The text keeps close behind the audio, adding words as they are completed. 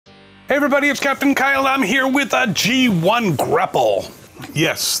Hey everybody, it's Captain Kyle. I'm here with a G1 Grapple.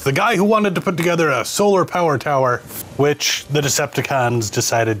 Yes, the guy who wanted to put together a solar power tower, which the Decepticons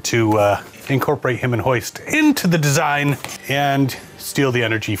decided to incorporate him and Hoist into the design and steal the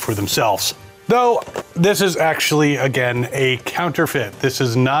energy for themselves. Though, this is actually, again, a counterfeit. This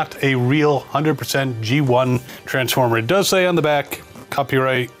is not a real 100% G1 Transformer. It does say on the back,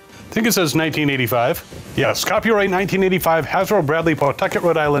 copyright, I think it says 1985. Yes, copyright 1985, Hasbro Bradley, Pawtucket,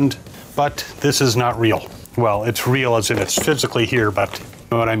 Rhode Island, but this is not real. Well, it's real as in it's physically here, but you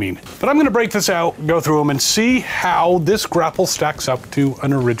know what I mean. But I'm gonna break this out, go through them, and see how this grapple stacks up to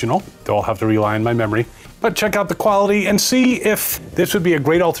an original. Though I'll have to realign my memory. But check out the quality and see if this would be a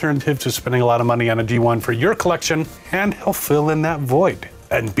great alternative to spending a lot of money on a G1 for your collection, and help fill in that void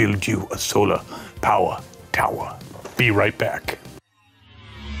and build you a solar power tower. Be right back.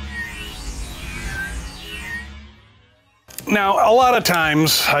 Now, a lot of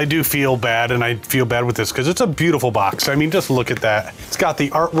times I do feel bad, and I feel bad with this because it's a beautiful box. I mean, just look at that. It's got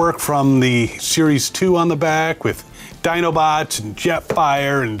the artwork from the Series 2 on the back with Dinobots and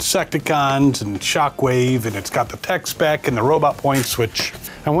Jetfire and Decepticons and Shockwave, and it's got the tech spec and the robot points, which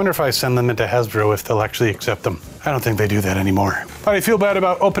I wonder if I send them into Hasbro if they'll actually accept them. I don't think they do that anymore. But I feel bad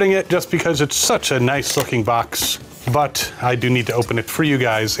about opening it just because it's such a nice looking box. But I do need to open it for you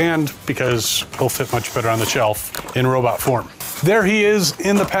guys, and because he'll fit much better on the shelf in robot form. There he is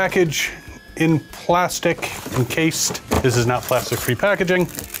in the package, in plastic, encased. This is not plastic-free packaging.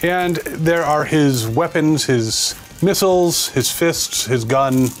 And there are his weapons, his missiles, his fists, his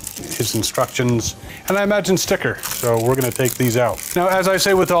gun, his instructions, and I imagine sticker. So we're gonna take these out. Now, as I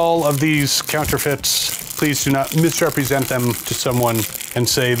say with all of these counterfeits, please do not misrepresent them to someone and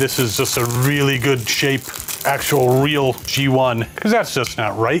say this is just a really good shape, actual real G1, because that's just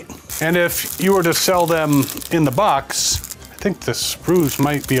not right. And if you were to sell them in the box, I think the sprues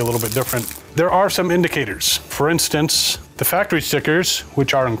might be a little bit different. There are some indicators. For instance, the factory stickers,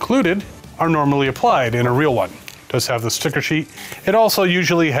 which are included, are normally applied in a real one. It does have the sticker sheet. It also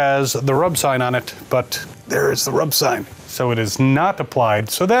usually has the rub sign on it, but there is the rub sign. So it is not applied.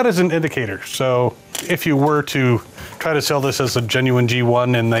 So that is an indicator. So if you were to try to sell this as a genuine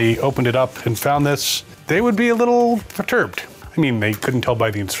G1 and they opened it up and found this, they would be a little perturbed. I mean, they couldn't tell by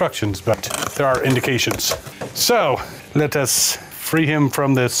the instructions, but there are indications. So let us free him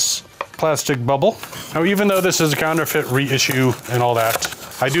from this plastic bubble. Now, even though this is a counterfeit reissue and all that,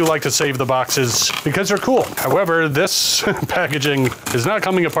 I do like to save the boxes because they're cool. However, this packaging is not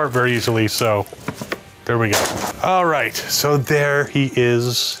coming apart very easily, so there we go. All right, so there he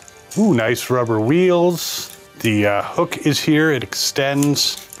is. Ooh, nice rubber wheels. The hook is here, it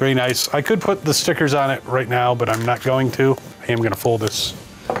extends. Very nice. I could put the stickers on it right now, but I'm not going to. I am gonna fold this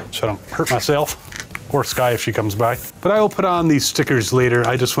so I don't hurt myself, or Sky if she comes by. But I will put on these stickers later.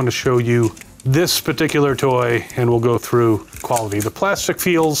 I just want to show you this particular toy, and we'll go through quality. The plastic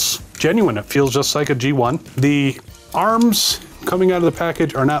feels genuine. It feels just like a G1. The arms coming out of the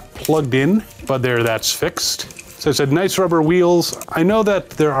package are not plugged in, but that's fixed. So I said nice rubber wheels. I know that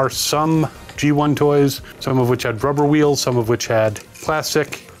there are some G1 toys, some of which had rubber wheels, some of which had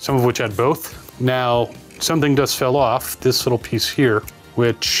plastic, some of which had both. Now, something just fell off, this little piece here,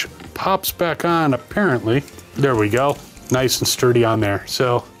 which pops back on apparently. There we go, nice and sturdy on there.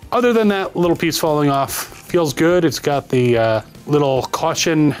 So other than that little piece falling off, feels good. It's got the little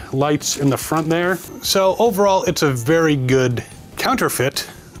caution lights in the front there. So overall, it's a very good counterfeit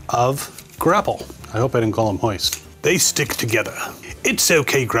of Grapple. I hope I didn't call him Hoist. They stick together. It's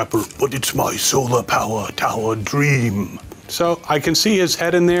okay, Grapple, but it's my solar power tower dream. So I can see his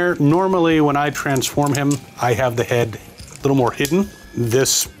head in there. Normally when I transform him, I have the head a little more hidden.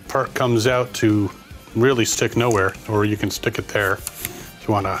 This part comes out to really stick nowhere, or you can stick it there if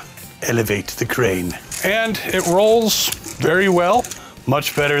you want to elevate the crane. And it rolls very well,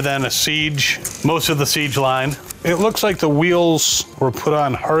 much better than a Siege, most of the Siege line. It looks like the wheels were put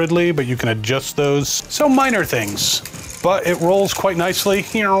on hurriedly, but you can adjust those. So minor things, but it rolls quite nicely.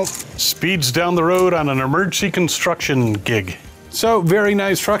 You know, speeds down the road on an emergency construction gig. So very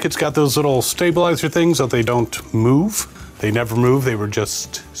nice truck. It's got those little stabilizer things so they don't move. They never move. They were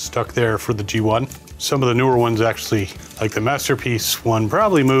just stuck there for the G1. Some of the newer ones actually, like the Masterpiece one,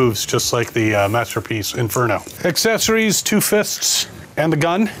 probably moves just like the Masterpiece Inferno. Accessories, 2 fists, and the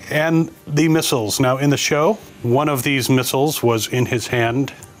gun, and the missiles. Now in the show, one of these missiles was in his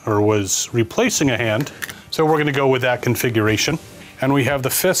hand, or was replacing a hand. So we're gonna go with that configuration. And we have the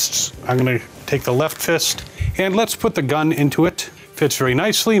fists. I'm gonna take the left fist, and let's put the gun into it. Fits very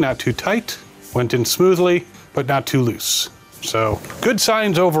nicely, not too tight. Went in smoothly, but not too loose. So good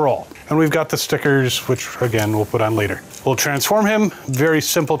signs overall. And we've got the stickers, which again, we'll put on later. We'll transform him, very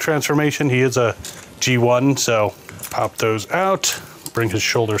simple transformation. He is a G1, so pop those out, bring his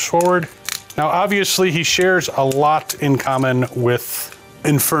shoulders forward. Now, obviously he shares a lot in common with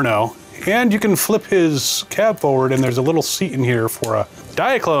Inferno, and you can flip his cab forward and there's a little seat in here for a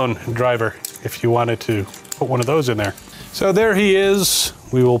Diaclone driver if you wanted to put one of those in there. So there he is.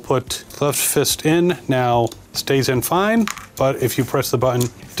 We will put left fist in. Now stays in fine, but if you press the button,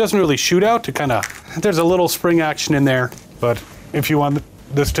 it doesn't really shoot out. It kind of, there's a little spring action in there, but if you want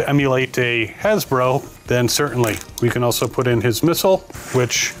this to emulate a Hasbro, then certainly. We can also put in his missile,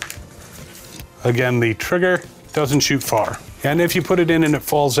 which again, the trigger doesn't shoot far. And if you put it in and it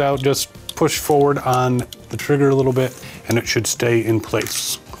falls out, just push forward on the trigger a little bit and it should stay in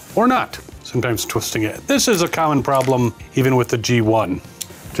place. Or not, sometimes twisting it. This is a common problem even with the G1,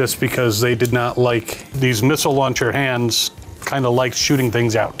 just because they did not like these missile launcher hands, kind of like shooting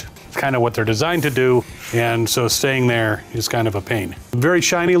things out. It's kind of what they're designed to do, and so staying there is kind of a pain. Very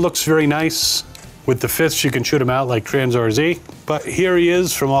shiny, looks very nice. With the fists, you can shoot him out like Transor Z, but here he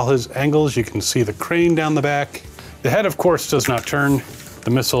is from all his angles. You can see the crane down the back. The head, of course, does not turn.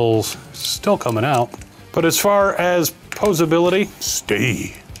 The missile's still coming out. But as far as posability,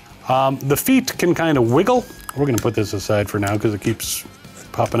 stay. The feet can kind of wiggle. We're gonna put this aside for now because it keeps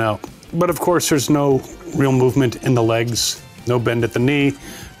popping out. But of course, there's no real movement in the legs, no bend at the knee,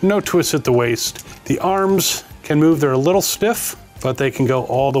 no twist at the waist. The arms can move, they're a little stiff, but they can go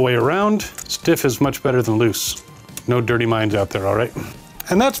all the way around. Stiff is much better than loose. No dirty minds out there, all right?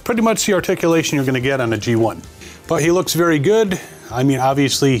 And that's pretty much the articulation you're gonna get on a G1. But he looks very good. I mean,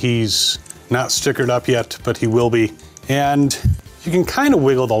 obviously he's not stickered up yet, but he will be. And you can kind of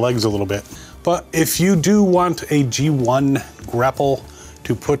wiggle the legs a little bit. But if you do want a G1 grapple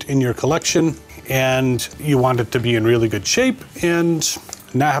to put in your collection and you want it to be in really good shape and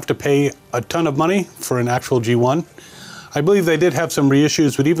not have to pay a ton of money for an actual G1, I believe they did have some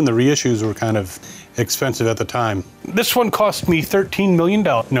reissues, but even the reissues were kind of expensive at the time. This one cost me $13 million.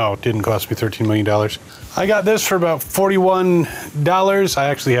 No, it didn't cost me $13 million. I got this for about $41. I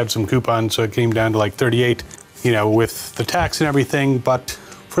actually had some coupons, so it came down to like 38, you know, with the tax and everything. But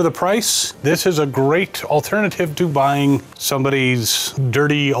for the price, this is a great alternative to buying somebody's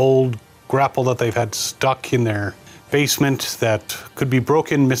dirty old grapple that they've had stuck in their basement that could be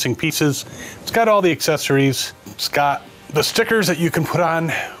broken, missing pieces. It's got all the accessories. It's got the stickers that you can put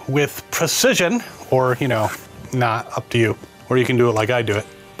on with precision, or, you know, not, up to you. Or you can do it like I do it.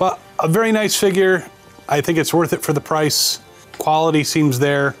 But a very nice figure. I think it's worth it for the price. Quality seems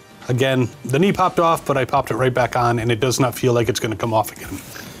there. Again, the knee popped off, but I popped it right back on and it does not feel like it's gonna come off again.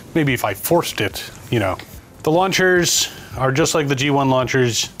 Maybe if I forced it, you know. The launchers are just like the G1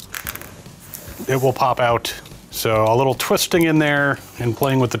 launchers. It will pop out. So a little twisting in there and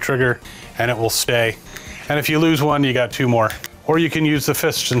playing with the trigger and it will stay. And if you lose one, you got two more. Or you can use the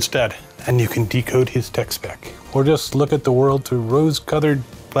fists instead and you can decode his tech spec. Or just look at the world through rose-colored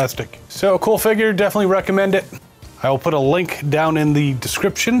plastic. So cool figure, definitely recommend it. I will put a link down in the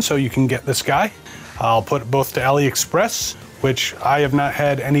description so you can get this guy. I'll put both to AliExpress, which I have not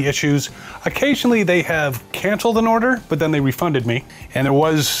had any issues. Occasionally they have canceled an order, but then they refunded me. And it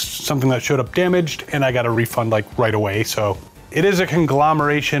was something that showed up damaged and I got a refund like right away. So it is a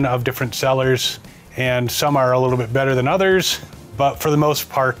conglomeration of different sellers and some are a little bit better than others, but for the most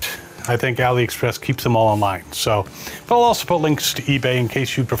part, I think AliExpress keeps them all in line. So, but I'll also put links to eBay in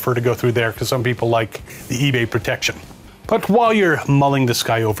case you prefer to go through there because some people like the eBay protection. But while you're mulling this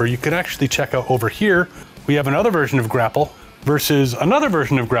guy over, you can actually check out over here. We have another version of Grapple versus another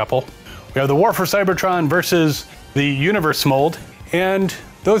version of Grapple. We have the War for Cybertron versus the Universe mold, and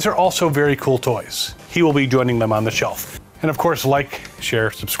those are also very cool toys. He will be joining them on the shelf. And of course, like, share,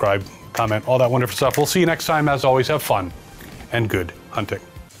 subscribe, comment, all that wonderful stuff. We'll see you next time. As always, have fun and good hunting.